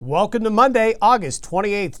Welcome to Monday, August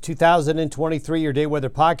 28th, 2023, your day weather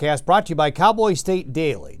podcast brought to you by Cowboy State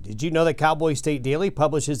Daily. Did you know that Cowboy State Daily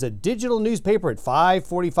publishes a digital newspaper at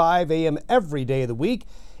 5:45 a.m. every day of the week,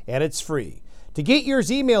 and it's free? To get yours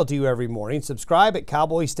emailed to you every morning, subscribe at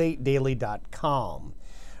cowboystatedaily.com.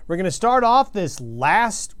 We're going to start off this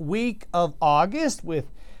last week of August with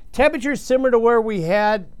temperatures similar to where we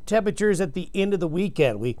had temperatures at the end of the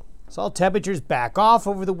weekend. We saw temperatures back off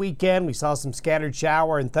over the weekend. We saw some scattered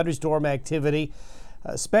shower and thunderstorm activity,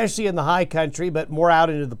 especially in the high country, but more out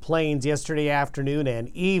into the plains yesterday afternoon and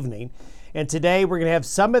evening. And today we're going to have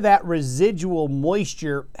some of that residual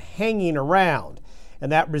moisture hanging around. And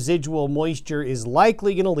that residual moisture is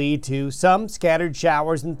likely going to lead to some scattered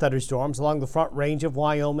showers and thunderstorms along the front range of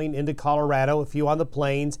Wyoming into Colorado, a few on the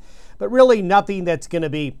plains, but really nothing that's going to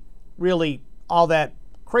be really all that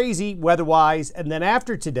crazy weather-wise. And then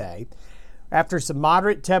after today, after some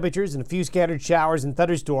moderate temperatures and a few scattered showers and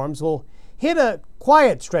thunderstorms, we'll hit a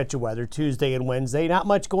quiet stretch of weather Tuesday and Wednesday. Not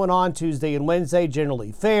much going on Tuesday and Wednesday,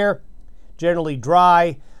 generally fair, generally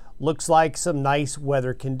dry. Looks like some nice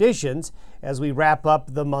weather conditions as we wrap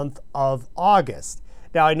up the month of August.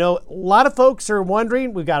 Now, I know a lot of folks are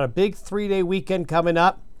wondering, we've got a big 3-day weekend coming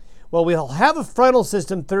up. Well, we'll have a frontal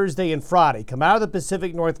system Thursday and Friday come out of the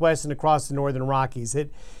Pacific Northwest and across the northern Rockies.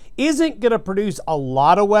 It isn't going to produce a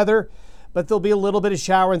lot of weather, but there'll be a little bit of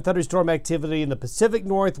shower and thunderstorm activity in the Pacific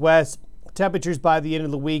Northwest. Temperatures by the end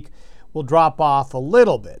of the week will drop off a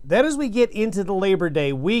little bit. Then as we get into the Labor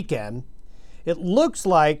Day weekend, it looks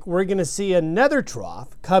like we're going to see another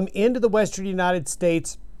trough come into the western United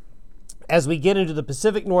States as we get into the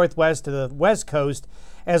Pacific Northwest to the West Coast,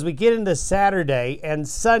 as we get into Saturday and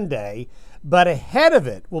Sunday. But ahead of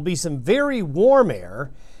it will be some very warm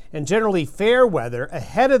air and generally fair weather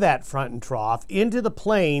ahead of that front and trough into the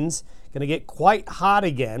plains. Going to get quite hot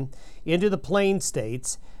again into the plain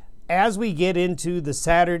states as we get into the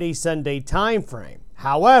Saturday-Sunday time frame.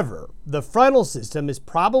 However, the frontal system is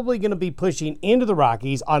probably going to be pushing into the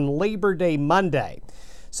Rockies on Labor Day Monday.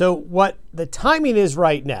 So what the timing is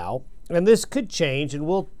right now, and this could change, and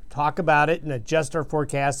we'll talk about it and adjust our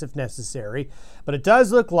forecast if necessary, but it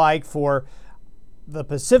does look like for the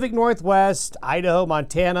Pacific Northwest, Idaho,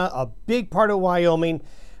 Montana, a big part of Wyoming,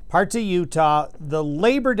 parts of Utah, the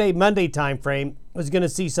Labor Day Monday timeframe is going to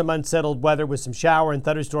see some unsettled weather with some shower and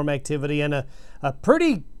thunderstorm activity and a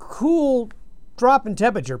pretty cool drop in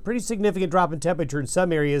temperature, pretty significant drop in temperature in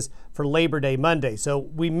some areas for Labor Day Monday. So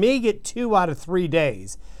we may get 2 out of 3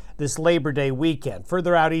 days this Labor Day weekend.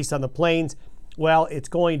 Further out east on the plains, well, it's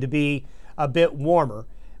going to be a bit warmer,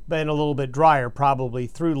 but a little bit drier probably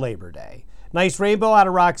through Labor Day. Nice rainbow out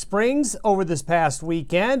of Rock Springs over this past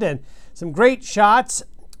weekend, and some great shots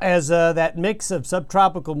as that mix of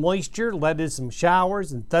subtropical moisture led to some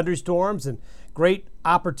showers and thunderstorms and great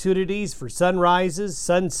opportunities for sunrises,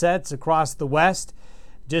 sunsets across the west.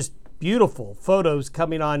 Just beautiful photos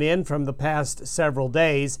coming on in from the past several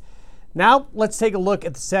days. Now let's take a look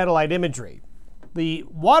at the satellite imagery. The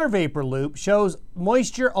water vapor loop shows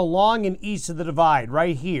moisture along and east of the divide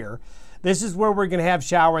right here. This is where we're going to have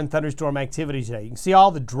shower and thunderstorm activity today. You can see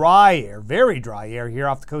all the dry air, very dry air here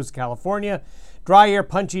off the coast of California. Dry air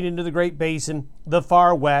punching into the Great Basin, the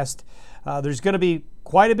far west. There's going to be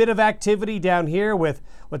quite a bit of activity down here with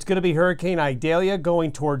what's going to be Hurricane Idalia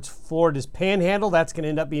going towards Florida's Panhandle. That's going to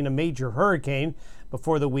end up being a major hurricane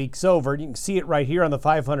before the week's over. You can see it right here on the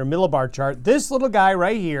 500 millibar chart. This little guy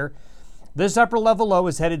right here, this upper level low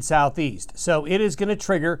is headed southeast. So it is going to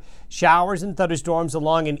trigger showers and thunderstorms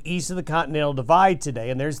along and east of the Continental Divide today.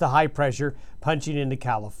 And there's the high pressure punching into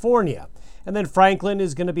California. And then Franklin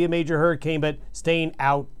is going to be a major hurricane, but staying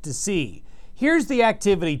out to sea. Here's the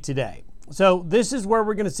activity today. So this is where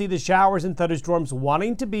we're going to see the showers and thunderstorms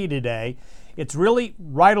wanting to be today. It's really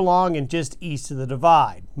right along and just east of the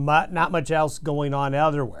divide. Not much else going on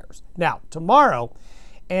elsewhere. Now, tomorrow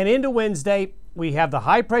and into Wednesday, we have the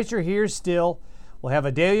high pressure here still. We'll have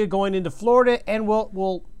Idalia going into Florida, and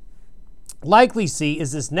we'll likely see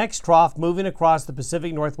is this next trough moving across the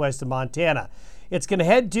Pacific Northwest of Montana. It's going to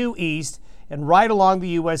head due east and right along the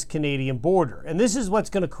U.S.-Canadian border. And this is what's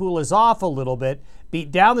going to cool us off a little bit,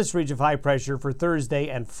 beat down this ridge of high pressure for Thursday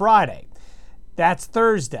and Friday. That's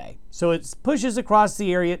Thursday. So it pushes across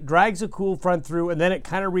the area, drags a cool front through, and then it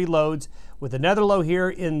kind of reloads with another low here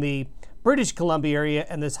in the British Columbia area.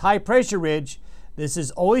 And this high pressure ridge, this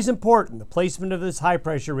is always important, the placement of this high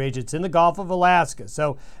pressure ridge. It's in the Gulf of Alaska.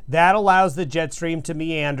 So that allows the jet stream to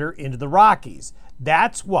meander into the Rockies.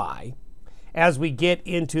 That's why, as we get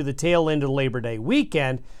into the tail end of Labor Day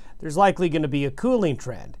weekend, there's likely going to be a cooling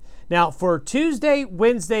trend. Now, for Tuesday,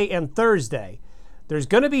 Wednesday, and Thursday, There's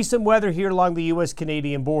going to be some weather here along the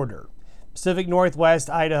U.S.-Canadian border. Pacific Northwest,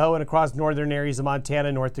 Idaho, and across northern areas of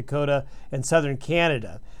Montana, North Dakota, and southern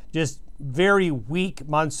Canada. Just very weak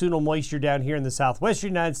monsoonal moisture down here in the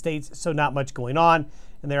southwestern United States, so not much going on.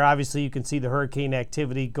 And there, obviously, you can see the hurricane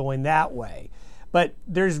activity going that way. But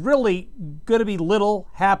there's really going to be little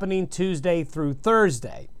happening Tuesday through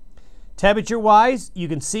Thursday. Temperature-wise, you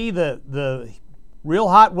can see the real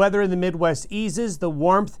hot weather in the Midwest eases. The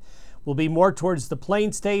warmth will be more towards the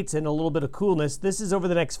plain states and a little bit of coolness. This is over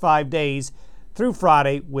the next 5 days through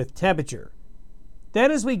Friday with temperature. Then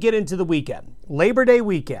as we get into the weekend, Labor Day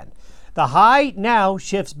weekend, the high now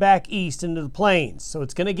shifts back east into the plains. So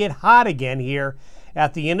it's going to get hot again here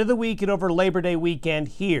at the end of the week and over Labor Day weekend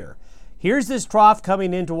here. Here's this trough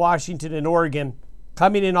coming into Washington and Oregon,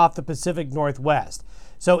 coming in off the Pacific Northwest.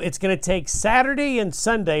 So it's going to take Saturday and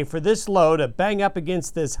Sunday for this low to bang up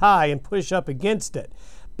against this high and push up against it.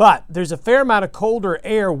 But there's a fair amount of colder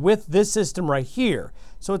air with this system right here.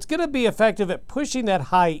 So it's going to be effective at pushing that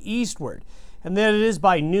high eastward. And then it is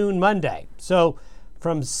by noon Monday. So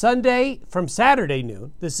from Saturday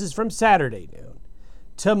noon, this is from Saturday noon,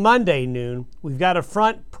 to Monday noon, we've got a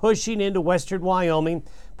front pushing into western Wyoming,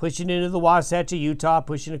 pushing into the Wasatch of Utah,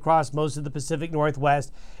 pushing across most of the Pacific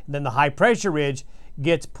Northwest, and then the high pressure ridge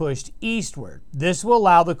gets pushed eastward. This will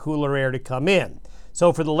allow the cooler air to come in.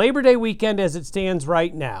 So for the Labor Day weekend as it stands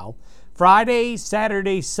right now, Friday,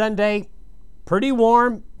 Saturday, Sunday, pretty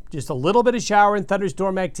warm, just a little bit of shower and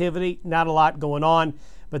thunderstorm activity, not a lot going on.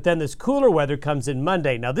 But then this cooler weather comes in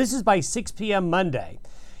Monday. Now this is by 6 p.m. Monday.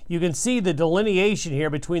 You can see the delineation here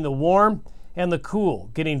between the warm and the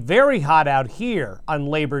cool. Getting very hot out here on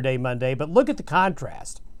Labor Day Monday, but look at the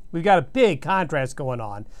contrast. We've got a big contrast going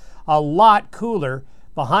on. A lot cooler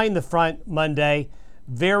behind the front Monday,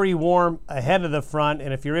 very warm ahead of the front,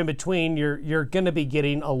 and if you're in between, you're going to be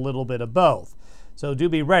getting a little bit of both. So do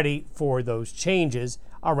be ready for those changes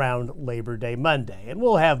around Labor Day Monday. And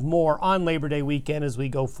we'll have more on Labor Day weekend as we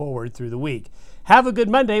go forward through the week. Have a good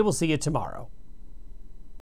Monday. We'll see you tomorrow.